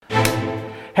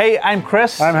Hey, I'm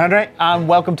Chris. I'm Henry. And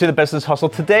welcome to The Business Hustle.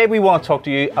 Today we want to talk to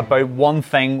you about one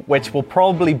thing which will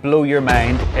probably blow your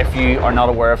mind if you are not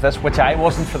aware of this, which I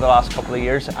wasn't for the last couple of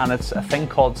years, and it's a thing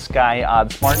called Sky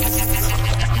AdSmart.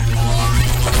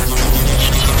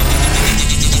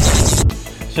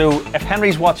 So if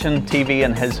Henry's watching TV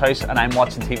in his house and I'm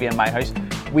watching TV in my house,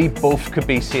 we both could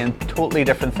be seeing totally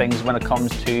different things when it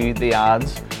comes to the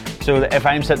ads. So if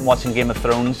I'm sitting watching Game of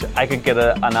Thrones, I could get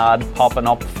an ad popping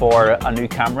up for a new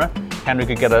camera. Henry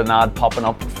could get an ad popping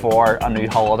up for a new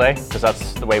holiday, because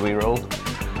that's the way we roll.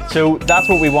 So that's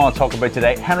what we want to talk about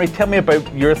today. Henry, tell me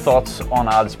about your thoughts on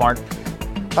AdSmart.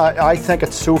 I think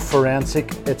it's so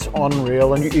forensic, it's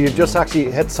unreal, and you just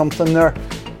actually hit something there.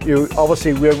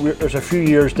 Obviously, there's a few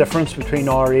years difference between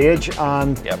our age,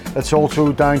 and It's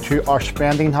also down to our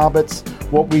spending habits,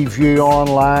 what we view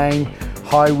online,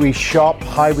 how we shop,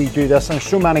 how we do this, and there's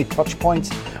so many touch points.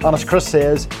 And as Chris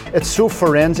says, it's so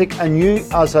forensic, and you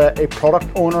as a product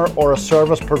owner or a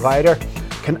service provider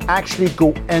can actually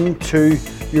go into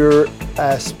your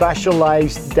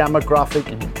specialized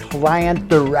demographic,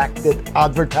 client-directed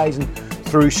advertising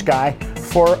through Sky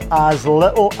for as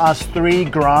little as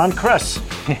 $3,000, Chris.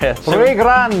 Yeah,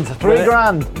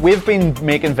 $3,000. We've been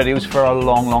making videos for a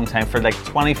long time. For like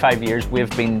 25 years,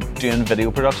 we've been doing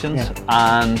video productions,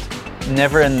 and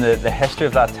never in the history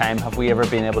of that time have we ever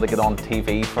been able to get on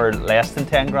TV for less than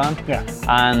 10 grand. Yeah.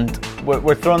 And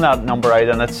we're throwing that number out,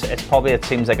 and it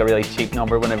seems like a really cheap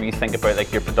number whenever you think about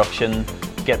like your production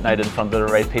getting out in front of the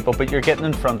right people, but you're getting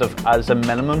in front of, as a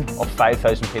minimum, of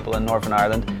 5,000 people in Northern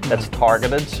Ireland that's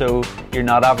targeted. So you're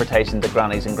not advertising to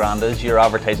grannies and grandas, you're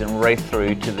advertising right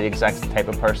through to the exact type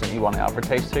of person you want to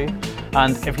advertise to.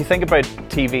 And if you think about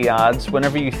TV ads,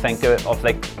 whenever you think of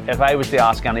like, if I was to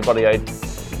ask anybody out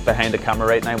behind the camera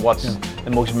right now, what's the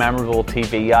most memorable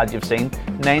TV ad you've seen?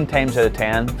 9 times out of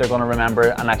 10, they're going to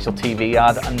remember an actual TV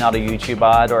ad and not a YouTube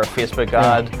ad or a Facebook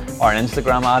ad or an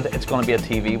Instagram ad. It's going to be a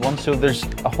TV one. So there's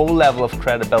a whole level of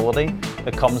credibility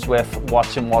that comes with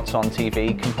watching what's on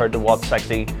TV compared to what's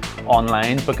actually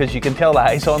online, because you can tell the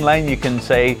eyes online. You can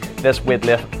say this weight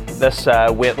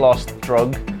loss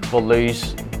drug will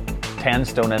lose 10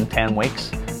 stone in 10 weeks.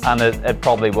 And it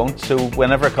probably won't. So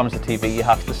whenever it comes to TV, you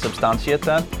have to substantiate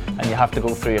that, and you have to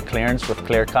go through a clearance with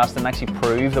Clearcast and actually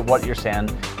prove that what you're saying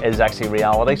is actually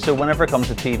reality. So whenever it comes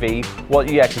to TV, what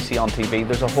you actually see on TV,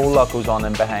 there's a whole lot goes on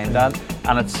in behind that,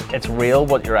 and it's real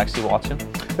what you're actually watching.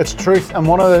 It's truth, and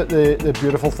one of the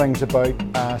beautiful things about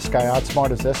Sky AdSmart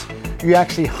is this: you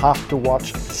actually have to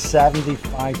watch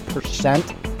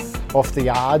 75% of the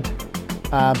ad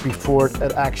before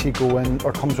it actually go in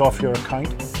or comes off your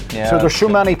account. Yeah, so there's so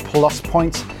many plus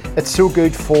points. It's so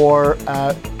good for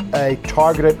a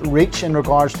targeted reach in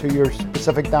regards to your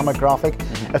specific demographic.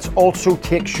 It also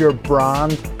takes your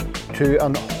brand to a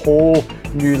whole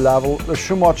new level. There's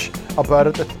so much about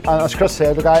it. And as Chris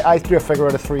said, look, I threw a figure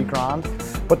out of $3,000,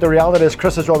 but the reality is,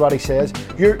 Chris has already says,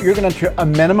 you're going into a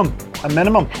minimum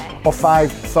of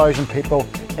 5,000 people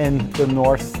in the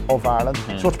north of Ireland.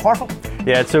 So it's powerful.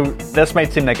 Yeah, so this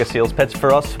might seem like a sales pitch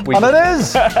for us. It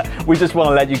is! We just want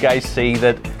to let you guys see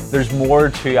that there's more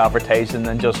to advertising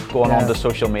than just going onto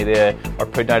social media or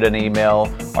putting out an email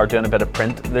or doing a bit of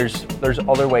print. There's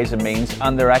other ways and means,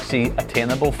 and they're actually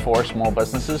attainable for small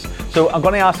businesses. So I'm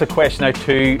going to ask a question now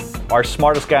to our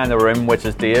smartest guy in the room, which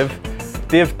is Dave.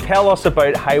 Dave, tell us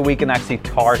about how we can actually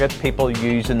target people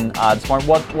using AdSmart.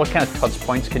 What kind of touch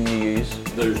points can you use?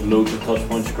 There's loads of touch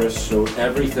points, Chris. So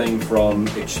everything from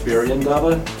Experian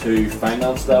data to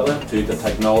finance data to the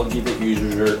technology that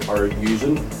users are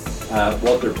using,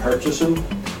 what they're purchasing,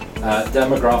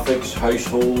 demographics,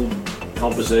 household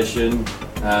composition,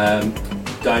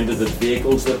 down to the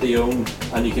vehicles that they own,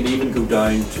 and you can even go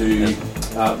down to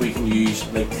we can use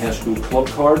like Tesco Club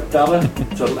Card data,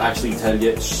 so it'll actually tell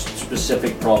you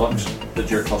specific products that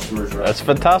your customers are. That's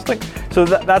fantastic. So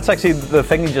that's actually the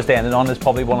thing you just ended on is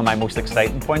probably one of my most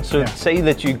exciting points. So say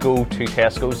that you go to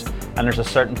Tesco's and there's a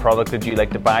certain product that you like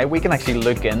to buy, we can actually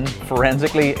look in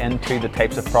forensically into the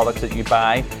types of products that you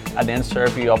buy and then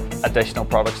serve you up additional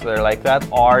products that are like that.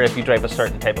 Or if you drive a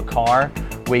certain type of car,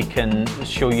 we can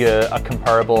show you a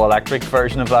comparable electric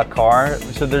version of that car.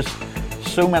 So there's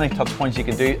so many touch points you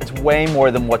can do. It's way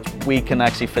more than what we can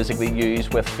actually physically use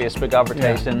with Facebook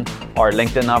advertising or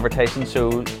LinkedIn advertising.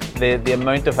 So the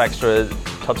amount of extra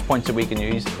touch points that we can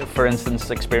use, for instance,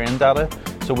 Experian data,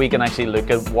 so we can actually look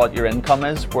at what your income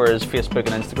is, whereas Facebook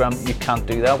and Instagram, you can't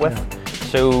do that with.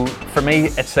 So for me,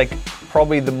 it's like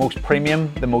probably the most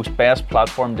premium, the most best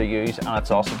platform to use, and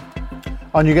it's awesome.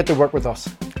 And you get to work with us.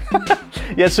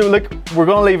 Yeah, so look, we're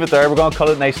going to leave it there. We're going to cut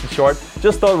it nice and short.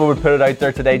 Just thought we would put it out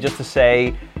there today just to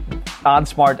say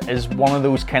AdSmart is one of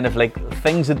those kind of like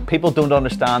things that people don't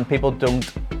understand, people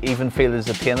don't even feel is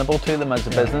attainable to them as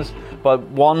a business. But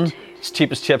one, it's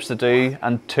cheap as chips to do,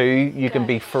 and two, you can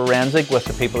be forensic with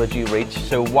the people that you reach.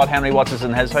 So what Henry watches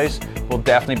in his house will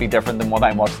definitely be different than what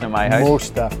I'm watching in my house.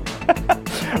 Most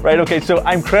definitely. Right, okay, so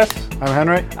I'm Chris. I'm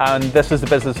Henry. And this is The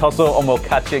Business Hustle, and we'll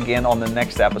catch you again on the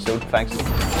next episode. Thanks.